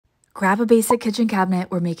Grab a basic kitchen cabinet,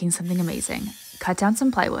 we're making something amazing. Cut down some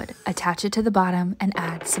plywood, attach it to the bottom, and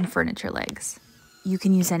add some furniture legs. You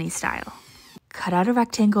can use any style. Cut out a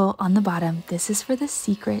rectangle on the bottom. This is for the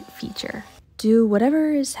secret feature. Do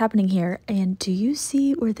whatever is happening here, and do you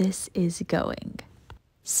see where this is going?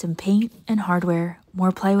 Some paint and hardware,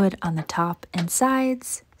 more plywood on the top and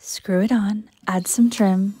sides. Screw it on, add some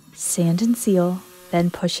trim, sand and seal, then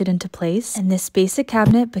push it into place, and this basic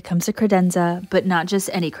cabinet becomes a credenza, but not just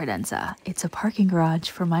any credenza. It's a parking garage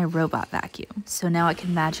for my robot vacuum. So now it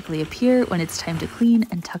can magically appear when it's time to clean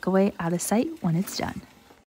and tuck away out of sight when it's done.